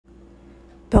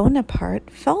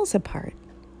Bonaparte Falls Apart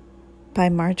by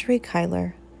Margery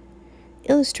Cuyler.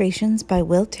 Illustrations by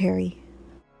Will Terry.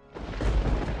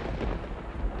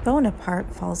 Bonaparte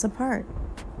falls apart.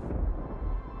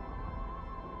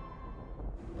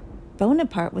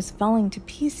 Bonaparte was falling to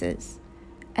pieces,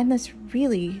 and this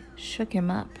really shook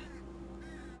him up.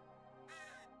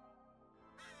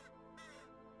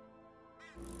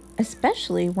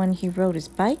 Especially when he rode his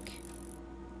bike,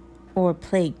 or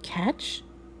played catch,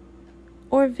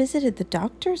 or visited the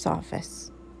doctor's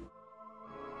office.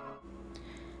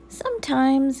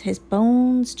 Sometimes his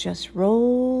bones just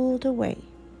rolled away,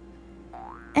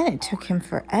 and it took him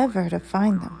forever to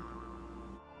find them.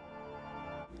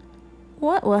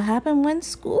 "What will happen when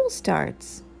school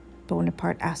starts?"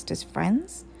 Bonaparte asked his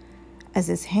friends as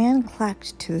his hand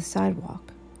clacked to the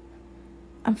sidewalk.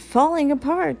 "I'm falling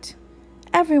apart.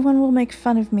 Everyone will make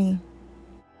fun of me."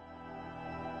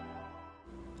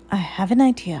 "I have an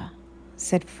idea,"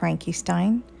 said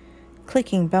Frankenstein,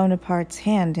 clicking Bonaparte's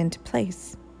hand into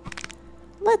place.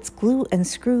 "Let's glue and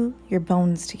screw your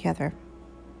bones together."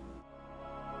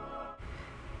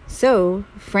 So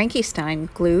Frankenstein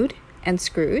glued and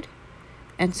screwed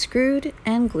and screwed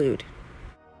and glued.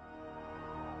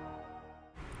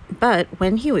 But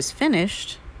when he was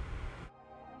finished,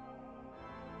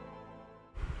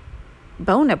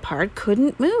 Bonaparte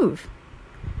couldn't move.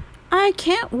 "I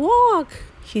can't walk,"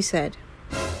 he said.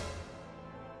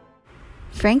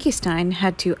 Frankenstein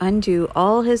had to undo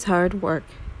all his hard work.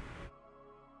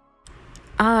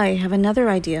 "I have another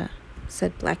idea,"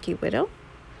 said Blacky Widow.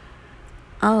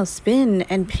 "I'll spin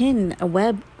and pin a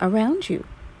web around you."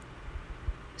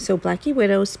 So Blacky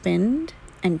Widow spinned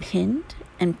and pinned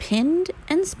and pinned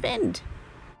and spinned.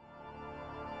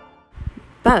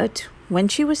 But when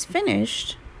she was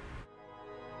finished,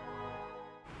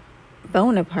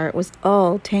 Bonaparte was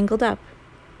all tangled up.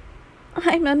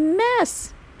 "I'm a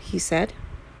mess," he said.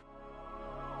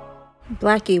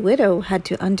 Blacky Widow had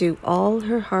to undo all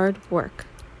her hard work.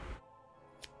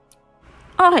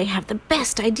 "I have the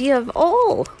best idea of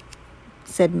all,"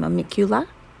 said Mamicula.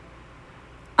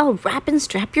 "I'll wrap and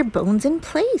strap your bones in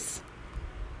place."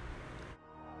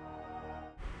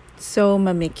 So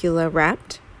Mamicula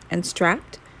wrapped and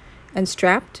strapped and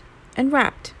strapped and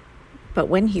wrapped. But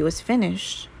when he was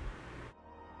finished,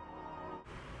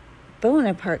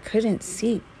 Bonaparte couldn't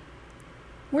see.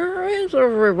 "Where is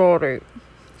everybody?"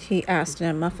 he asked in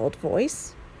a muffled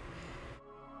voice.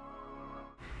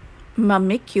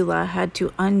 Mamicula had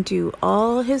to undo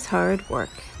all his hard work.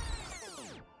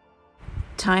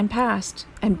 Time passed,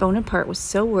 and Bonaparte was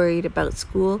so worried about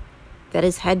school that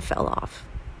his head fell off.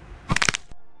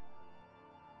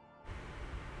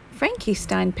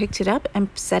 Frankenstein picked it up and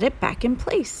set it back in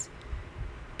place.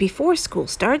 "Before school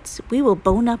starts, we will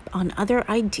bone up on other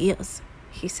ideas,"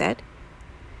 he said.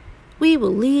 "We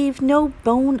will leave no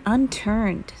bone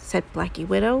unturned," said Blacky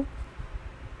Widow.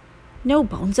 "No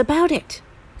bones about it,"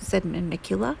 said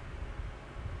Mamicula.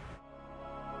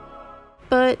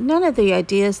 But none of the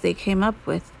ideas they came up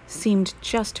with seemed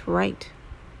just right.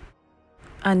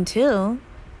 Until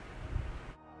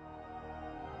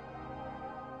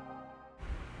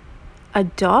a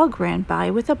dog ran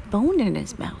by with a bone in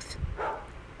his mouth.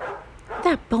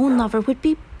 "That bone lover would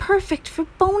be perfect for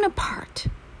Bonaparte,"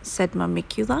 said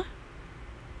Mamicula.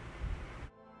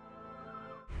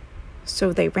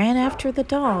 So they ran after the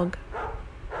dog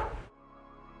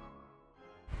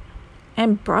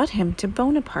and brought him to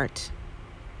Bonaparte.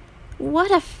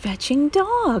 "What a fetching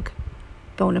dog!"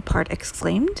 Bonaparte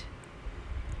exclaimed.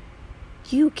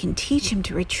 "You can teach him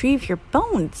to retrieve your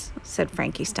bones," said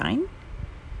Frankenstein.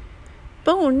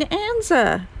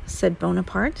 "Bonanza," said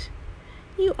Bonaparte.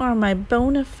 "You are my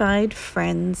bona fide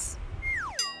friends."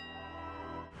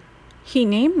 He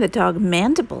named the dog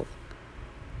Mandible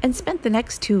and spent the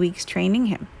next 2 weeks training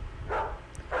him.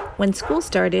 When school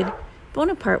started,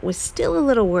 Bonaparte was still a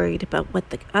little worried about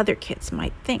what the other kids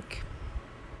might think.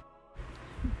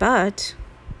 But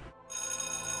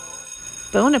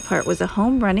Bonaparte was a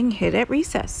home-running hit at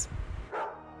recess,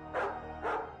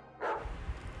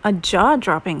 a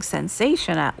jaw-dropping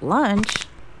sensation at lunch,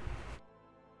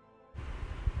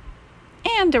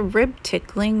 and a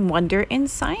rib-tickling wonder in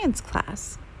science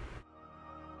class.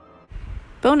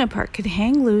 Bonaparte could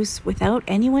hang loose without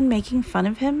anyone making fun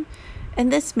of him,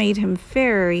 and this made him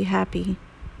very happy.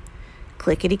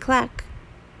 Clickety-clack.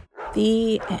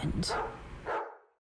 The end.